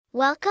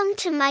Welcome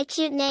to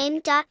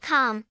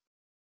mycutename.com.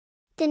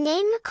 The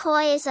name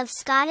McCoy is of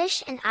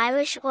Scottish and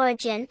Irish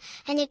origin,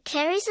 and it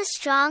carries a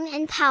strong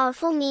and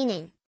powerful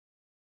meaning.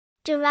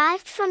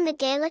 Derived from the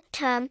Gaelic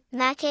term,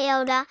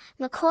 McCoy,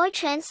 McCoy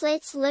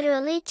translates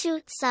literally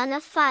to son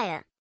of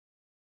fire.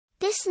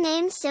 This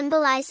name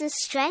symbolizes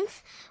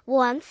strength,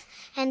 warmth,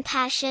 and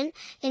passion,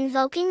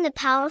 invoking the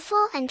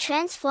powerful and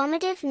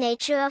transformative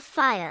nature of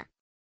fire.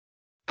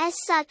 As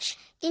such,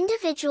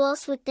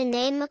 individuals with the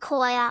name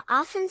McCoy are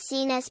often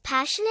seen as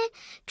passionate,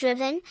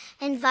 driven,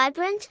 and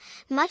vibrant,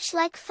 much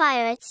like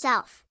fire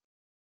itself.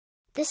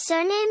 The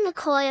surname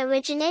McCoy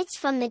originates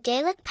from the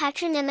Gaelic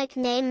patronymic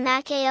name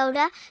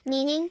McCoy,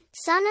 meaning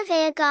son of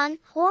Aegon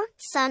or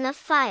son of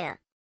fire.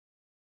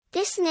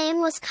 This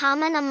name was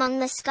common among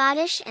the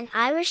Scottish and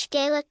Irish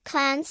Gaelic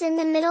clans in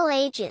the Middle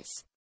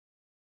Ages.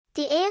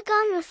 The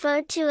Aegon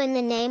referred to in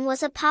the name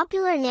was a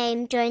popular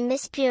name during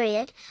this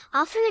period,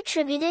 often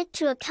attributed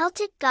to a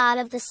Celtic god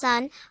of the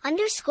sun,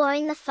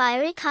 underscoring the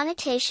fiery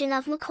connotation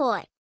of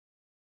McCoy.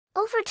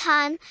 Over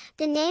time,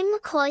 the name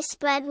McCoy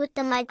spread with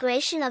the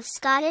migration of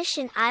Scottish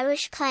and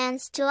Irish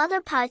clans to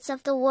other parts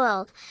of the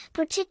world,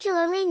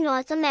 particularly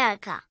North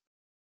America.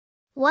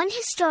 One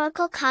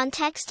historical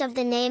context of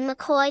the name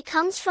McCoy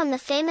comes from the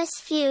famous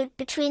feud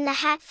between the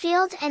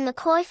Hatfield and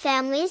McCoy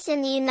families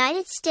in the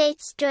United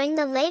States during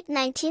the late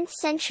 19th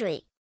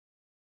century.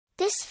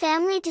 This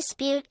family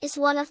dispute is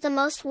one of the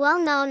most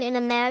well-known in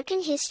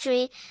American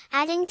history,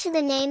 adding to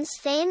the name's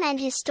fame and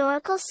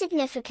historical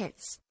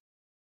significance.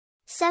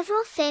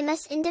 Several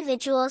famous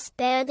individuals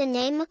bear the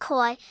name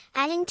McCoy,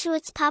 adding to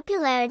its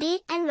popularity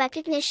and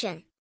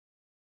recognition.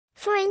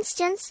 For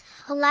instance,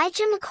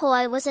 Elijah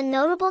McCoy was a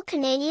notable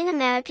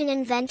Canadian-American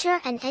inventor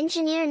and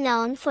engineer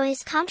known for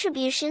his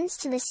contributions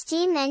to the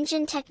steam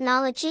engine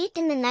technology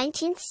in the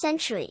 19th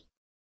century.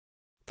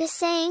 The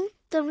saying,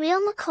 "the real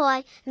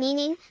McCoy,"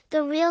 meaning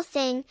the real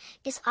thing,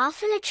 is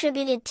often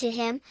attributed to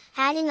him,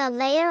 adding a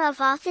layer of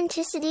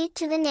authenticity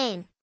to the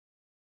name.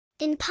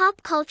 In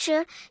pop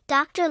culture,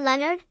 Dr.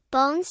 Leonard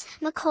Bones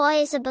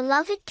McCoy is a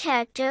beloved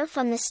character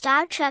from the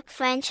Star Trek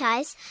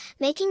franchise,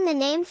 making the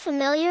name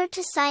familiar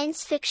to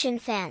science fiction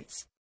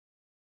fans.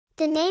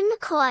 The name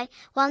McCoy,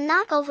 while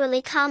not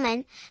overly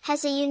common,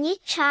 has a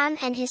unique charm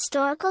and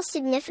historical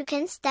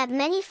significance that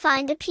many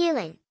find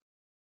appealing.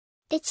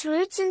 Its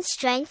roots in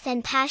strength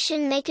and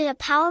passion make it a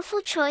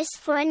powerful choice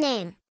for a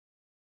name.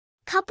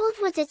 Coupled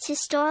with its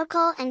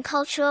historical and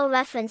cultural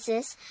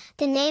references,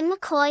 the name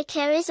McCoy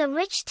carries a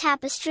rich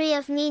tapestry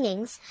of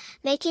meanings,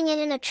 making it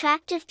an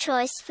attractive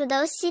choice for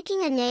those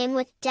seeking a name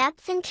with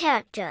depth and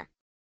character.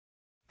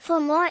 For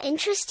more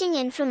interesting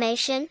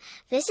information,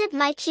 visit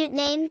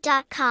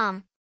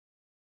mycutename.com.